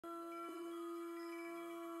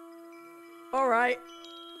All right.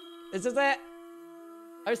 This is it.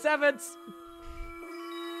 07s.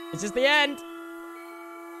 This is the end.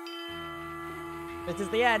 This is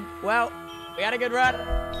the end. Well, we had a good run.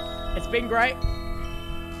 It's been great.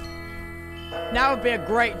 Now would be a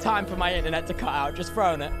great time for my internet to cut out. Just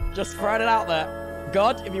throwing it. Just throwing it out there.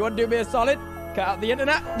 God, if you want to do me a solid, cut out the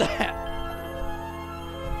internet.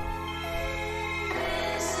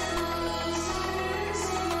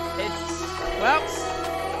 Well,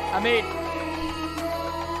 I mean...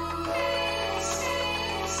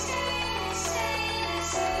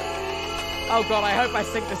 Oh god, I hope I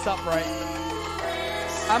synced this up right.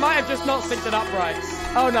 I might have just not synced it up right.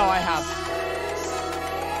 Oh no, I have.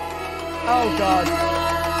 Oh god.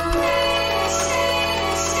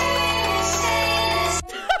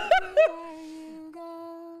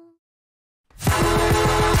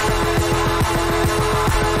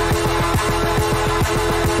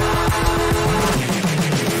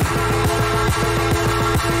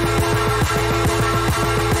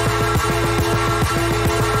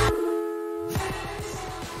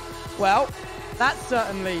 Well, that's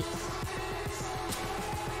certainly...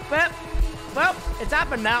 Well, it's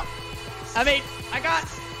happened now. I mean,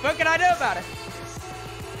 what can I do about it?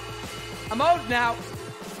 I'm old now.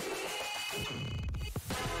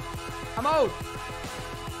 I'm old.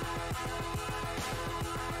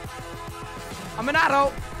 I'm an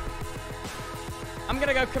adult. I'm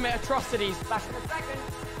gonna go commit atrocities back in a second.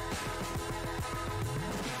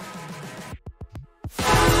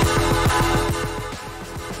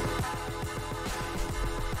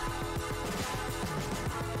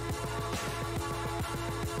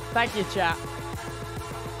 Thank you, chat.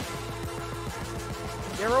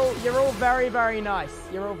 You're all very, very nice.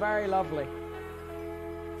 You're all very lovely.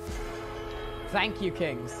 Thank you,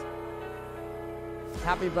 Kings.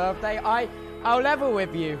 Happy birthday. I'll level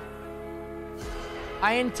with you.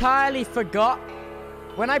 I entirely forgot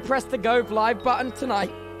when I pressed the go live button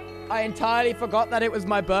tonight. I entirely forgot that it was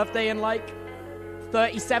my birthday in like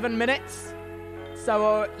 37 minutes.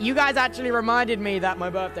 So you guys actually reminded me that my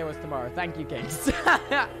birthday was tomorrow. Thank you, Kings.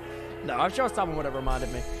 No, I'm sure someone would have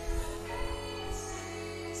reminded me.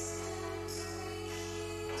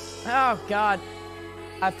 Oh, God.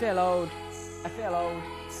 I feel old. I feel old.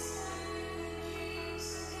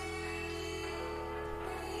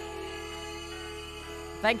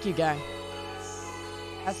 Thank you, gang.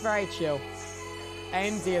 That's very chill.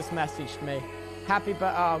 AMZ has messaged me. Happy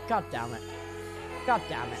birthday. Oh, God damn it. God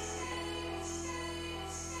damn it.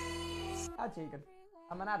 Hi, Tegan.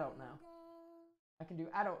 I'm an adult now. I can do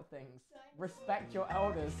adult things. Respect your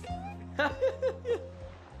elders.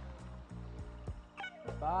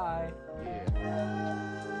 Bye.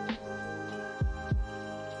 Yeah.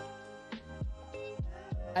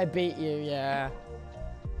 I beat you, yeah.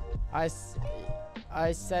 I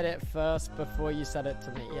said it first before you said it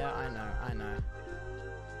to me. Yeah, I know.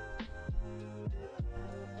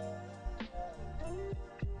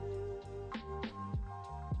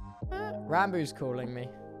 Rambo's calling me.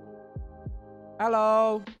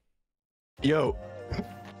 Hello. Yo,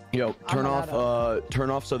 turn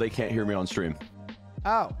off so they can't hear me on stream.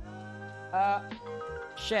 Oh.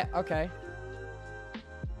 Shit, okay.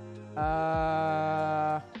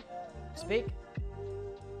 Speak?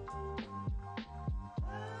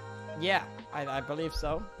 Yeah, I believe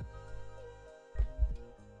so.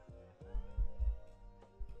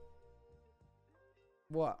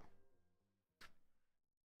 What?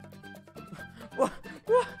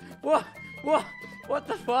 What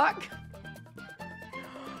the fuck?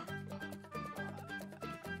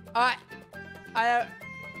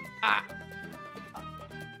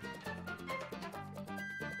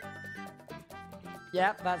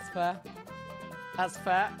 Yeah, that's fair. That's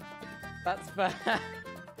fair. That's fair.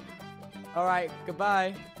 Alright,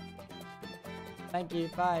 goodbye. Thank you,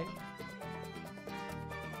 bye.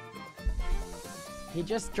 He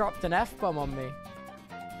just dropped an F-bomb on me.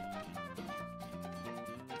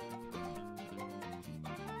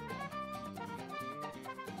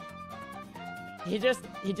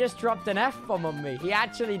 He just dropped an F-bomb on me. He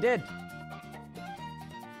actually did.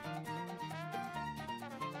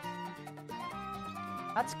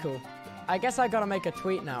 That's cool. I guess I gotta make a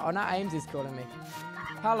tweet now. Oh, now Ames is calling me.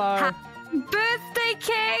 Hello. Happy birthday,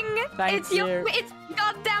 King! Thank you. It's your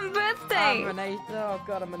goddamn birthday! Oh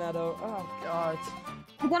god, I'm an adult. Oh god.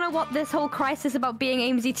 I don't know what this whole crisis about being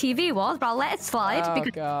AMZ TV was, but I'll let it slide. Oh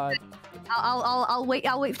because god. I'll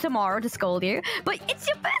wait for tomorrow to scold you. But it's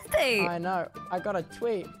your birthday! I know. I got a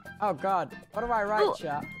tweet. Oh god. What do I write,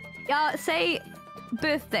 chat? Say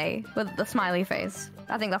birthday with the smiley face.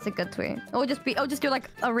 I think that's a good tweet. Or just do like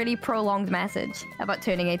a really prolonged message about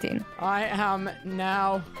turning 18. I am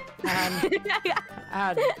now an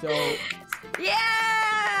adult.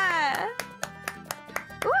 Yeah!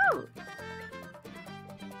 Woo!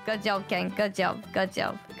 Good job, King. Good job. Good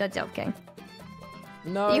job. Good job, King.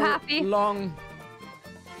 No you happy?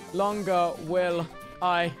 Longer will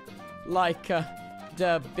I like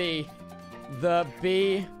the bee. The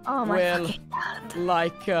bee Oh my will fucking God.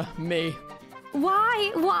 like me.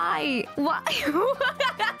 Why? Why? Why?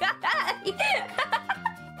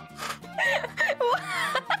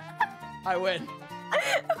 I win.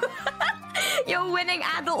 You're winning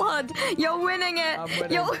adulthood. You're winning it. I'm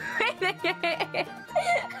winning. You're winning it.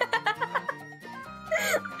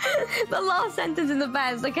 The last sentence is the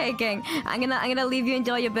best. Okay, King. I'm gonna leave you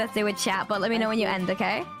enjoy your birthday with chat, but let me know when you end,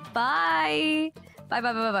 okay? Bye. Bye.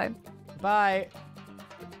 Bye. Bye. Bye. Bye. Bye.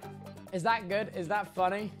 Is that good? Is that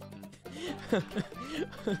funny?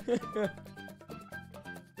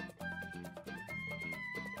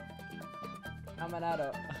 I'm an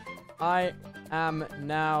adult. I am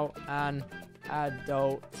now an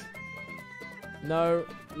adult. No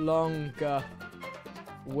longer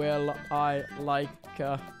will I like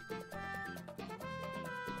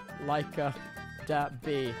that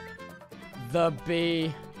bee. The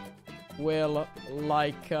bee will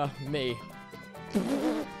like me.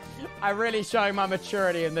 I'm really showing my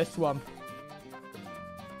maturity in this one.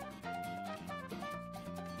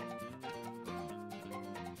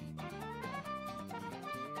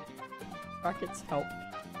 Brackets help.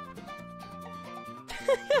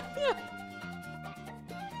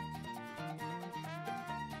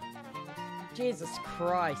 Jesus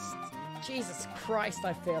Christ. Jesus Christ,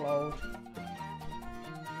 I feel old.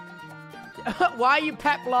 Why are you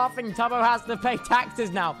pep laughing? Tubbo has to pay taxes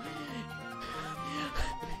now.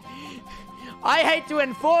 I hate to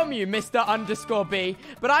inform you, Mr. Underscore B,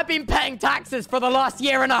 but I've been paying taxes for the last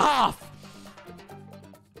year and a half.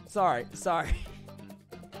 Sorry.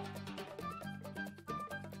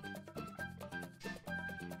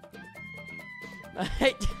 I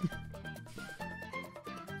hate...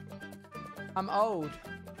 I'm old.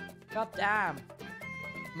 God damn.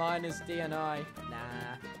 Mine is DNI.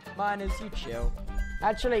 Nah. Mine is you chill.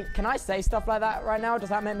 Actually, can I say stuff like that right now? Does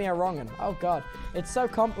that make me a wrong'un? Oh god. It's so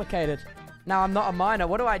complicated. Now I'm not a minor.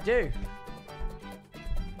 What do I do?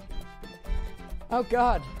 Oh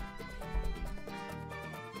god.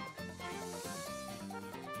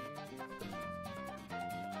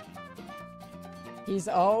 He's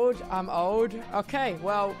old. I'm old. Okay,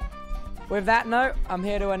 well, with that note, I'm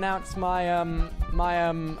here to announce my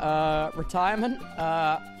retirement.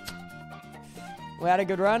 We had a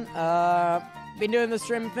good run. Been doing the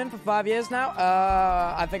streaming thing for 5 years now.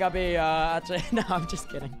 I think I'll be actually no, I'm just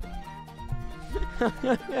kidding.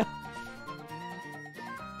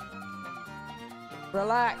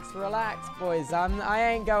 Relax, boys.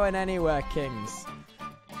 I ain't going anywhere, kings.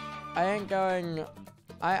 I ain't going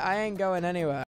anywhere.